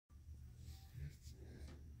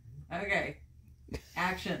Okay.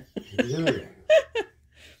 Action. It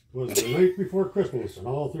was the night before Christmas, and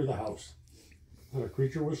all through the house, not a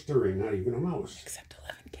creature was stirring, not even a mouse. Except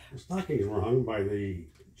 11 cats. The stockings were hung by the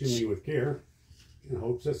chimney with care, in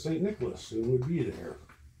hopes that St. Nicholas soon would be there.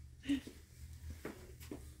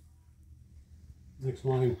 Next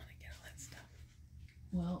line.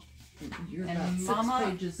 Well, you're And about Mama-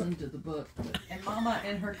 6 pages into the book. And Mama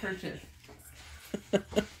in her kerchief.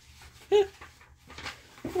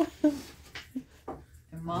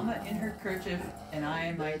 And Mama in her kerchief, and I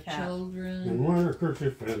in my cap. Children. And one her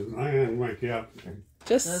kerchief, and I and my cap.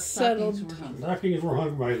 Just The settled. stockings were hung. Stockings were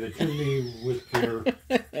hung by the chimney with care,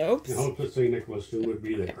 Oops. in hopes that St. Nicholas soon would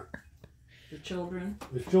be there. The children.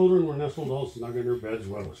 The children were nestled all snug in their beds,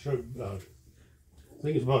 while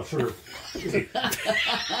things about sugar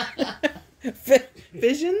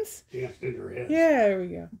Visions? danced in their heads. Yeah, there we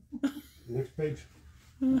go. Next page.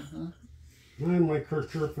 Uh-huh. I and my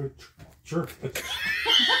kerchief, My kerchief.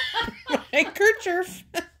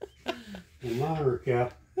 and my her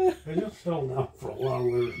cap. I just fell down for a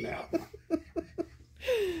long winter's nap.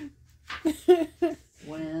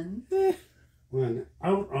 When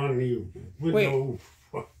out on the window,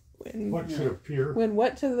 what should appear? When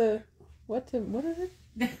what to the... What is it?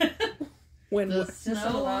 When The what?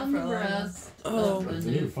 snow on the breast Oh. of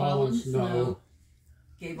the new fallen snow.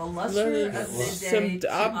 Gave a luster of midday Some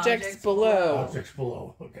to objects below. Objects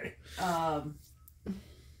below. Okay. I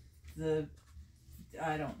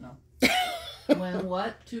don't know. When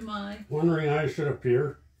what to my... Wondering I should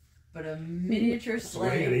appear. But a miniature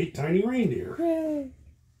Sleigh and sleigh. 8 tiny reindeer. Yay.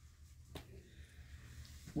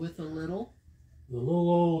 With a little... The little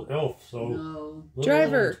old elf, so No. little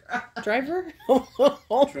Driver. Driver? Little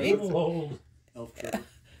old Elf driver.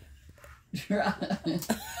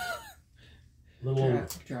 little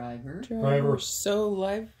Driver. Driver. So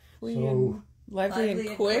lively So lively and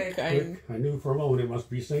and quick. quick. I knew for a moment it must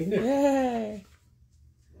be St. Nick. Yay.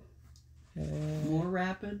 More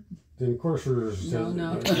rapid. Then coursers. No.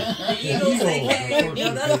 The Eagles, they came.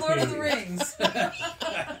 No, that's Lord of the Rings.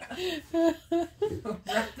 Rings.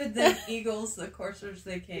 Rapid than eagles, the coursers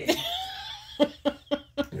they came.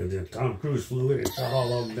 And then Tom Cruise flew in and shot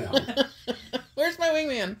all of them down. Where's my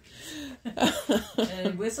wingman?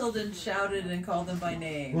 And whistled and shouted and called them by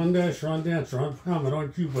name. Run Dash, run Dancer, on Comet,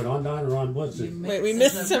 on Cupid, on Donner, on Blitzen. Wait, we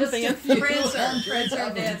missed something.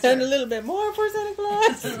 Prancer, Dancer. And a little bit more for Santa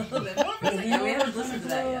Claus. A little bit more. Yeah, we haven't listened to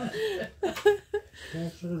that yet.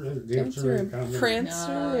 Dancer and Dancer Dancer and and Comet.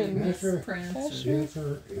 Prancer and Dancer. Prancer.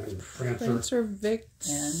 Dancer and Prancer. Prancer,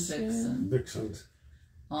 Vixen. And Vixen. Vixen.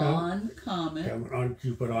 On Comet. Comet, on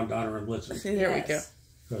Cupid, on Donner and Blitzen. See, there we go. Yes.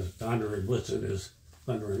 Because Donner and Blitzen is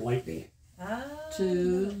thunder and lightning. Ah.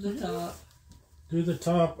 To the top. To the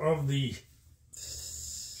top of the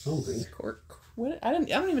something. Cork. What? I don't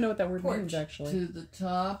even know what that word Porch. means actually. To the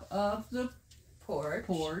top of the Porch.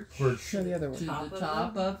 Porch. No, the other one. To Top the of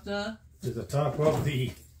top of the To the top of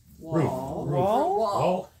the wall. roof. Wall?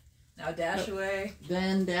 Wall. Now dash away.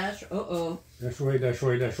 Then dash. Dash away, dash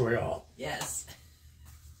away, dash away all. Yes.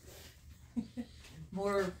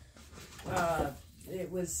 More. It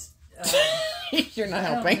was. You're not I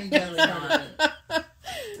don't helping. think that was it.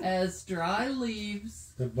 As dry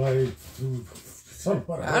leaves. That by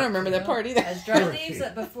somebody. I don't remember that part either. As dry leaves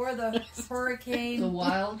that before the hurricane. The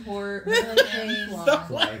wild Hurricane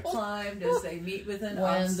fly. climbed as they meet with an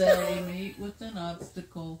When obstacle. they meet with an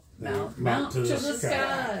obstacle. Mount to the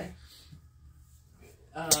sky.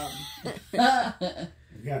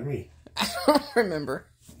 You got me. I don't remember.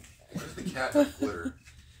 Where's the cat with glitter?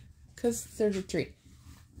 Because there's a tree.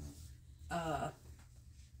 To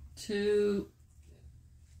To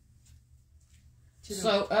the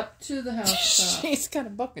so up to the housetop. She's got a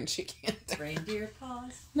book and she can't. reindeer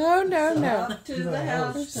paws. No. Up to the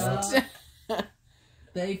housetop.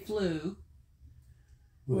 They flew.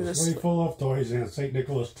 With a With a sleigh full of toys and St.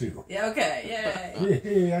 Nicholas too. Yeah, okay, yay.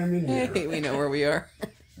 Hey, I'm in there. Hey, we know where we are.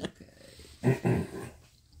 Okay.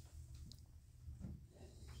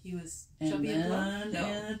 He was And chubby and then plump. No.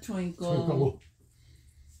 in a twinkle. Twinkle.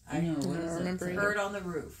 I know, what what is is it? it? Remember Bird on the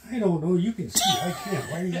roof. I don't know. You can see. I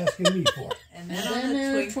can't. Why are you asking me for? And And then then on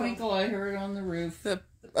in the a twinkle I heard on the roof.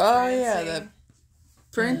 Oh, yeah, the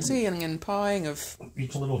prancing and pawing of...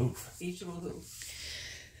 Each little hoof. each little hoof.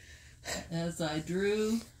 As I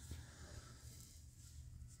drew.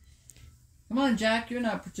 Come on, Jack, you're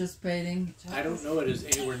not participating. I don't know it is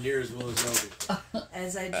anywhere near as well as Elvis.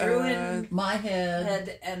 As I drew in My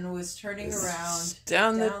head. and was turning around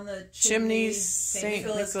Down the chimney, chimneys, St.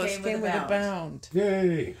 Nicholas came with a bound. bound.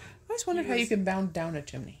 Yay. I always wondered how you can bound down a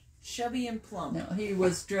chimney. Chubby and plump. No, he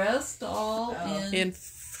was dressed all Oh. in In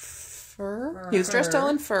Fur. He was dressed all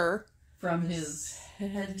in fur. From his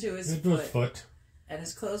head to his It was foot. foot. And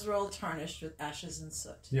his clothes were all tarnished with ashes and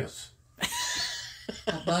soot. Yes.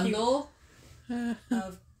 a bundle.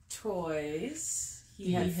 Of toys.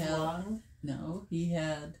 He had flung. No, he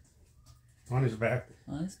had On his back.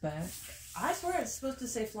 on his back. I swear it's supposed to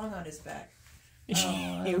say flung on his back. Oh,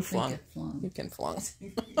 I You don't flung. think it flung. You can flung.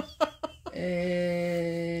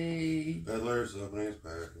 A Peddlers on his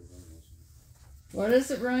back. what is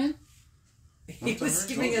it, Ryan? He was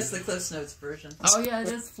giving us the Cliff's Notes version. Oh yeah, it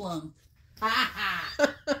is flung.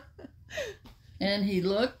 And he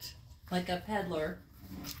looked. Like a peddler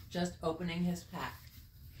just opening his pack.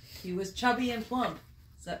 He was chubby and plump.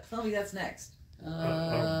 Tell me that's next.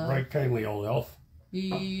 Right kindly old elf.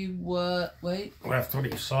 He wait. Left what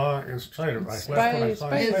he saw inside of Spies- myself. His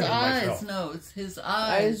Spies- eyes, no, it's his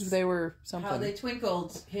eyes. Eyes, they were How something. they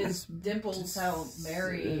twinkled. His dimples, how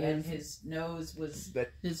merry, and his nose was...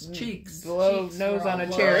 His cheeks. Blow cheeks nose were on a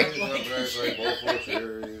all cherry. I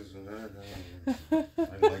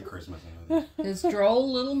like Christmas. And His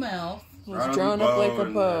droll little mouth. Was drawn up like a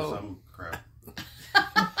bow. Some crap.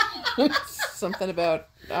 Something about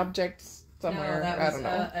objects somewhere. No, that I was, don't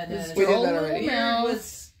know. and His then We did droll that little already.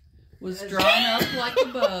 mouth was drawn up like a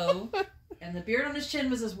bow. and the beard on his chin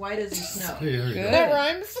was as white as the snow. There you go. That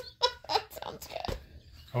rhymes. That sounds good.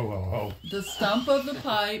 Oh. The stump of the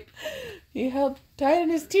pipe. He held tight in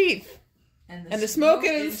his teeth. And the smoke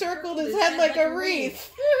encircled his head like a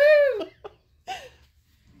wreath. Woohoo!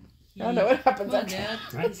 I don't know what happens Come on, after. Dad.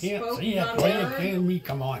 I can't spoke see it. not a Play it, word. can me.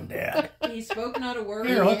 Come on, Dad. He spoke not a word.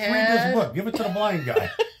 Here, let's read this had- book. Give it to the blind guy.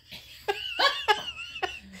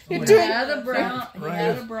 He You're doing had a brown. He Right.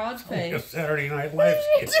 had a broad Like a face. Saturday Night Live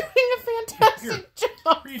You're skit. doing a fantastic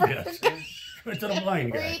job. Read this. Give it to the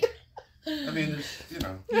blind guy. Read. I mean, you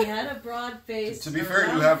know. He had a broad face. To be a fair, you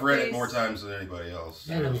round have read it face, more times than anybody else.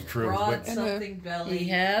 And a That is true, broad but- something belly. He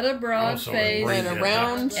had a broad Also, face brain And a dead.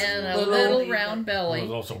 round and a little- little round I belly.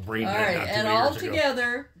 was also brain All dead right, not 2 and years all ago.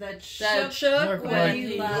 together, that that shook shook when when he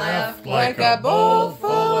he laughed. laughed. Like a bowl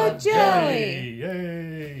full of jelly.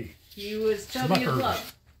 Yay! He was chubby and Smuckers. plump.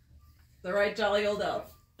 The right jolly old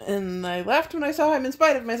elf. And I laughed when I saw him in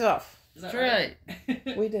spite of myself. Is that That's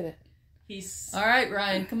right. We did it. He's All right,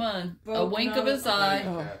 Ryan, come on. A Spoke wink not of his a- eye.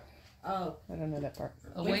 Oh, oh, I don't know that part.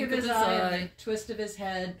 A wink of his eye, and a twist of his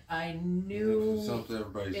head. I knew Something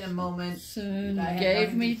everybody's. in a moment Soon I had gave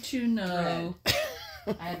nothing me to to know.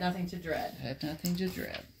 I had nothing to dread. I had nothing to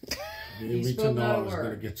dread. You need to spoke know not I a was going to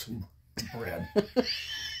word. get some bread.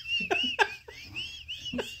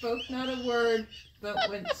 He spoke not a word, but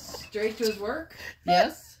went straight to his work,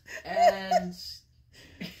 Yes? and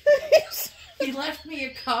he left me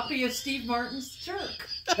a copy of Steve Martin's Jerk.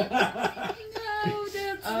 No,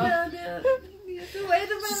 that's Oh. not it.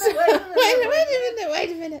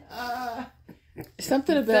 Wait a minute.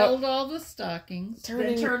 Something about Filled all the stockings. Then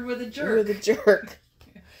turning turned with a jerk. with a jerk.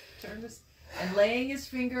 Turned his, and laying his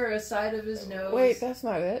finger aside of his nose. Wait, that's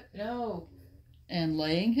not it. No. And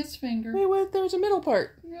laying his finger. Wait, there's a middle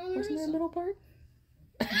part. No, there Wasn't there a isn't. middle part?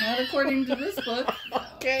 Not according to this book.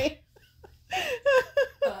 Okay.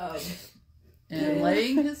 And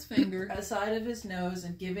laying his finger. Aside of his nose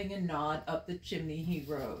and giving a nod up the chimney he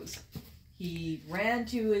rose. He ran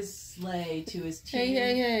to his sleigh, to his team.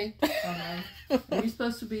 Hey. Oh, no. Are you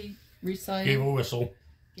supposed to be Gave reciting? a whistle.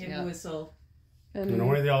 Give Yeah. a whistle. And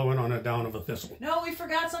away they all went on a down of a thistle. No, we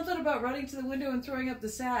forgot something about running to the window and throwing up the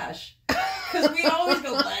sash. Because we always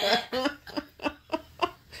go, bleh.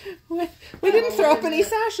 We didn't throw up any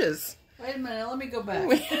sashes. Wait a minute, let me go back.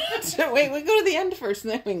 Wait, we go to the end first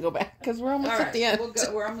and then we can go back because we're almost All at right, the end.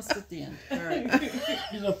 We're almost at the end. All right.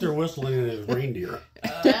 He's up there whistling in his reindeer.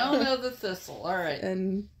 Down of the thistle. All right.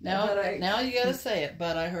 And Now you gotta say it,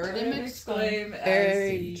 but I heard him exclaim.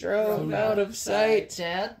 as he drove out of sight.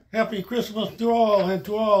 Dad? Happy Christmas to all, and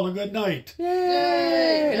to all a good night.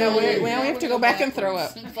 Yay! No, now we have to go back and throw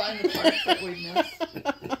up. And find the part that we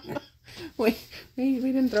missed. We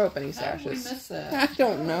didn't throw up any How did we sashes. miss that? I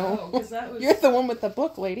don't know. because that was You're the one with the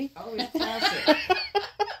book, lady. always classic.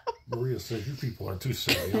 Maria says, you people are too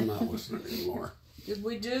silly. I'm not listening anymore. Did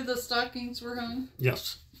we do the stockings were hung?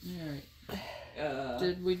 Yes. All right.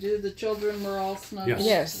 Did we do the children were all snuggled?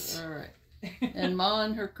 Yes. All right. And Ma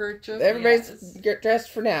in her kerchief. Everybody's dressed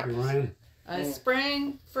for nap. Hey, Ryan, I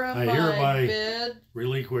sprang from I my hereby- bed.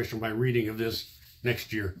 relinquish my reading of this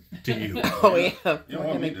next year to you. Oh, yeah. You don't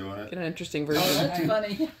want me doing it. Get an interesting Oh, version. that's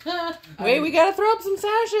funny. Wait, we gotta throw up some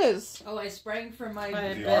sashes. Oh, I sprang from my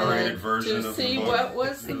My The bed. R-rated version to of the see book. what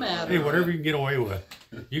was the matter. Hey, whatever you can get away with.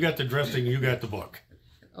 You got the dressing, you got the book.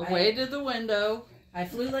 Away to the window. I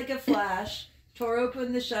flew like a flash, tore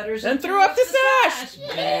open the shutters, And threw up the sash.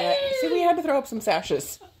 Yay! Yeah. See, to throw up some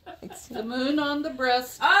sashes. The moon on the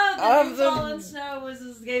breast. Oh, the Of the- fallen snow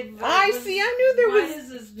gave. I knew there why was is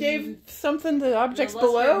this gave something to objects the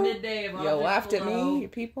luster of below. midday of You objects laughed at below. me, you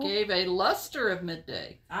people. Gave a luster of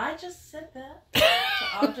midday. I just said that.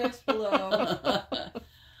 To objects below.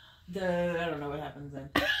 I don't know what happens then.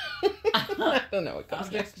 I don't know what comes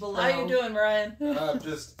Objects next. below. How you doing, Ryan?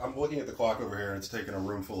 I'm looking at the clock over here, and it's taking a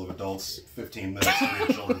room full of adults 15 minutes to read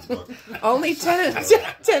a children's book. Only 10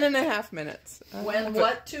 and a half minutes. When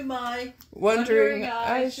what to my... Wondering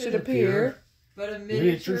I should appear. But a Miniature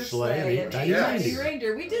miniature sleigh sleigh and and a a tiny tiny reindeer.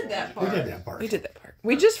 reindeer. We did that We part. did that part. We did that part.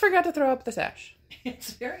 We just forgot to throw up the sash.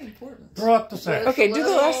 It's very important. Throw up the sash. Okay, do the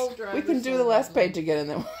Little last. driver's We can do the last page again, and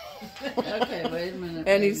then. Okay, wait a minute.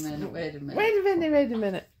 And wait he's- a minute. Wait a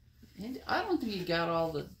minute. I don't think you got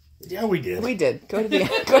all the... Yeah, we did. We did. Go to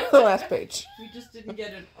the last page. We just didn't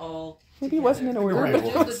get it all. Maybe it wasn't in order. Right. but Did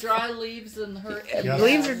it the was- dry leaves and her... Yeah.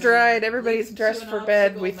 Leaves are dried. Everybody's Leads dressed to an for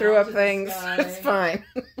bed. We obstacle threw up mounted in the things. sky. It's fine.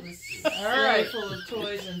 All right, full of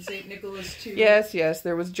toys and St. Nicholas too. Yes.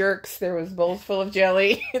 There was jerks. There was bowls full of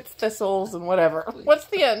jelly. It's thistles and whatever. What's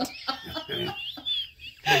the end?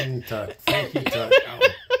 Thank you, Tut.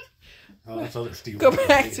 Oh, that's other Steve. Go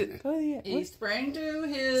back to. Oh yeah. He sprang to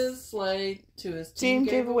his sleigh, to his Team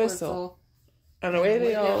team gave a whistle. And away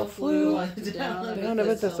they all flew. down of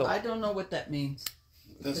a a thistle. thistle. I don't know what that means.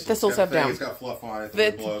 Thistles have down. It's got fluff on it. The-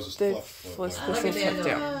 It blows. It's the fluff. thistles It have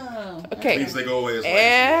down. Oh. Okay. means they go away as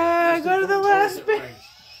And go to the last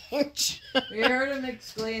page. We heard him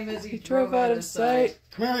exclaim as he He drove out of sight.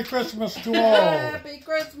 Merry Christmas to all. Happy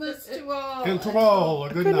Christmas to all. And to all,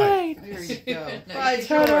 a good night. There you go. No, Bye, you-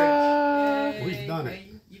 George. Ta-da! We've done it.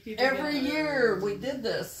 You people Every get on year there. we did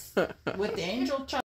this with the angel child.